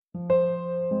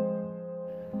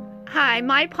Hi,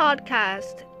 my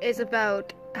podcast is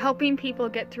about helping people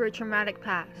get through traumatic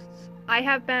pasts. I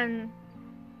have been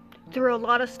through a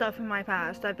lot of stuff in my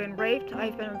past. I've been raped,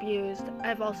 I've been abused,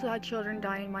 I've also had children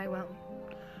die in my womb.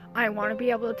 I want to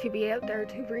be able to be out there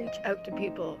to reach out to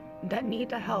people that need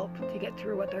the help to get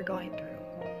through what they're going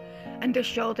through. And to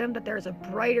show them that there's a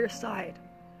brighter side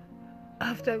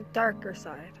of the darker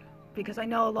side. Because I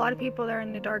know a lot of people that are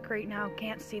in the dark right now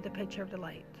can't see the picture of the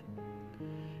light.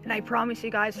 And I promise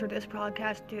you guys, through this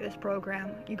podcast, through this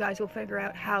program, you guys will figure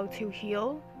out how to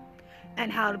heal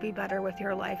and how to be better with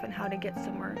your life and how to get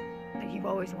somewhere that you've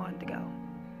always wanted to go.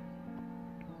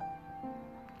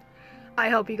 I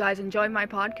hope you guys enjoy my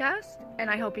podcast,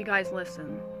 and I hope you guys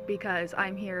listen, because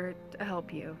I'm here to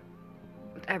help you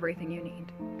with everything you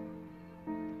need.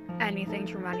 Anything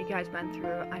traumatic you guys been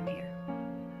through, I'm here.